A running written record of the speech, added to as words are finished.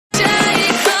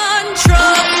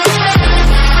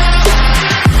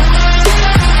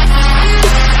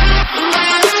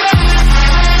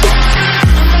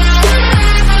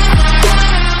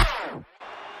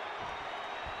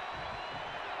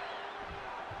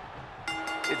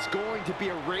It's going to be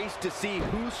a race to see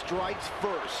who strikes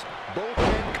first. Both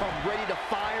men come ready to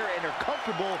fire and are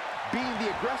comfortable being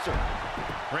the aggressor.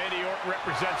 Randy Orton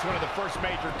represents one of the first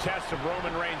major tests of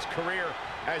Roman Reigns' career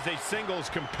as a singles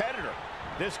competitor.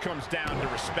 This comes down to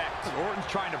respect. Orton's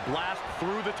trying to blast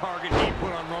through the target he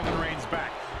put on Roman Reigns'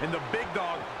 back, and the big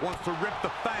dog wants to rip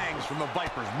the fangs from the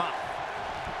Viper's mouth.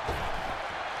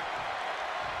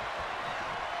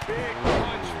 Big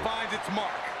punch finds its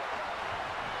mark.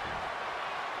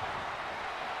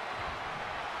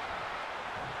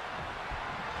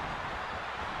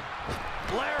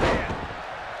 Lariat.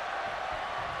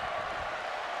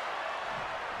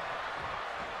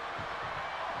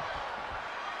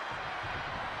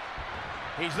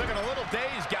 He's looking a little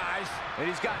dazed, guys. And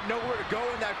he's got nowhere to go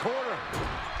in that corner.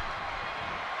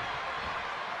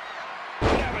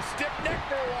 He have a stiff neck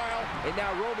for a while. And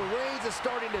now Roman Reigns is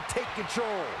starting to take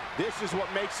control. This is what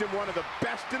makes him one of the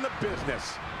best in the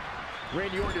business.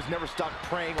 Randy Orton has never stopped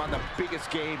preying on the biggest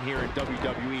game here in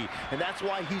WWE, and that's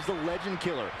why he's the legend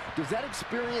killer. Does that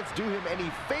experience do him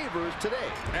any favors today?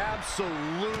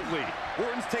 Absolutely.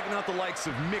 Orton's taken out the likes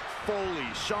of Mick Foley,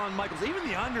 Shawn Michaels, even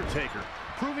The Undertaker.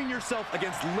 Proving yourself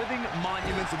against living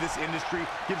monuments of this industry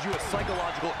gives you a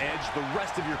psychological edge the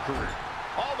rest of your career.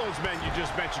 All those men you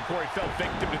just mentioned, Corey, fell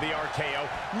victim to the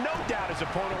RKO. No doubt his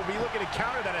opponent will be looking to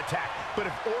counter that attack, but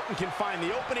if Orton can find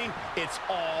the opening, it's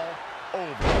all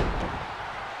over.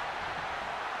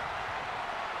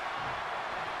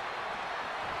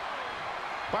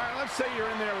 Byron, let's say you're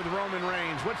in there with Roman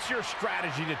Reigns. What's your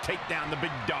strategy to take down the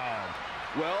big dog?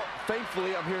 Well,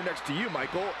 thankfully, I'm here next to you,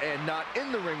 Michael, and not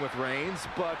in the ring with Reigns.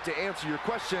 But to answer your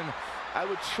question, I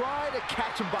would try to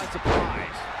catch him by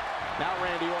surprise. Now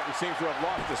Randy Orton seems to have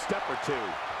lost a step or two.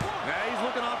 Yeah, he's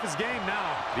looking off his game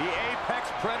now. The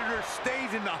Apex Predator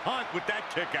stays in the hunt with that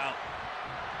kick out.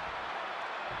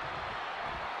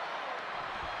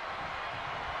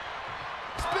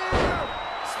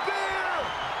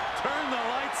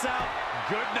 Out.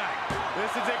 Good night. This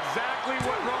is exactly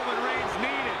what Roman Reigns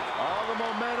needed. All the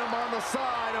momentum on the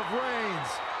side of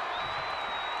Reigns.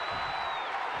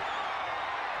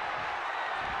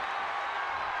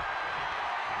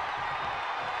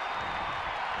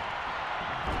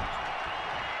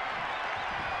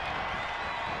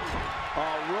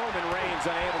 Roman Reigns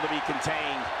unable to be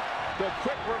contained. The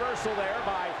quick reversal there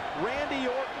by Randy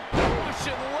Orton.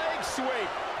 Russian leg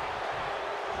sweep.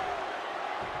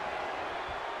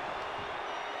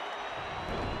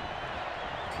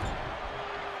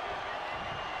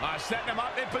 Setting him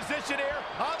up in position here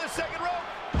on the second rope.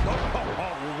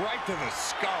 Oh, right to the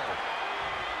skull.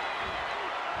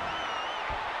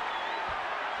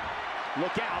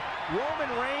 Look out. Roman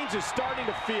Reigns is starting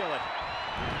to feel it.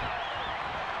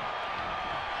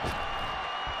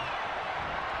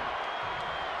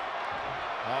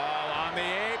 Oh, on the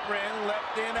apron,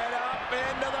 lifting it up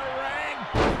into the ring.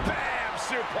 Bam!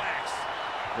 Suplex.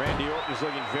 Randy Orton is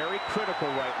looking very critical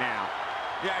right now.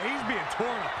 Yeah, he's being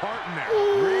torn apart in there.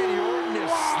 Randy Orton is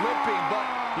slipping, but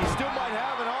he still might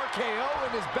have an RKO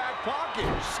in his back pocket.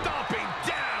 Stomping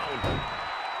down.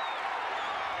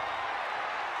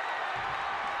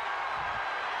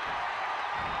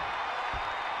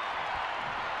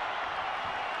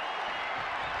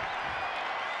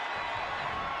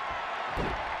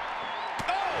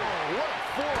 Oh, what a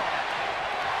forearm.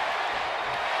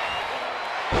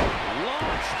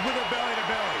 Launched with a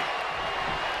belly-to-belly.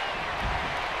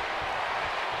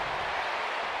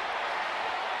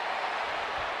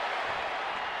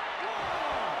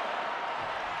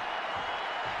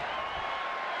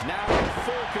 Now in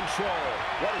full control.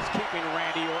 What is keeping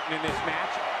Randy Orton in this match?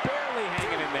 Barely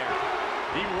hanging in there.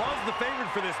 He was the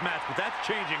favorite for this match, but that's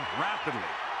changing rapidly.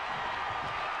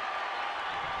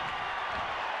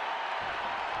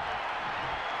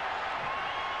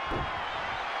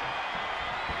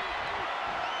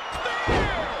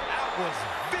 That was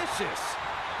vicious.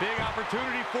 Big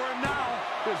opportunity for him now.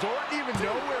 Does Orton even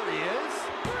know where he is?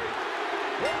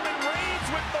 Roman Reigns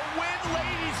with the win,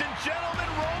 ladies and gentlemen.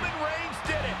 Roman Reigns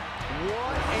did it.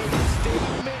 What a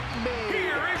statement made.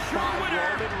 Here is your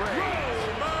winner, Roman Reigns.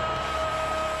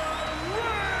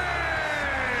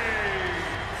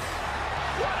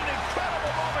 What an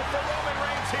incredible moment for Roman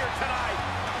Reigns here tonight.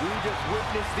 We just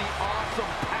witnessed the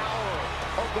awesome power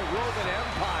of the Roman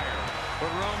Empire.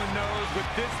 But Roman knows with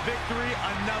this victory,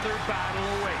 another battle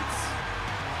awaits.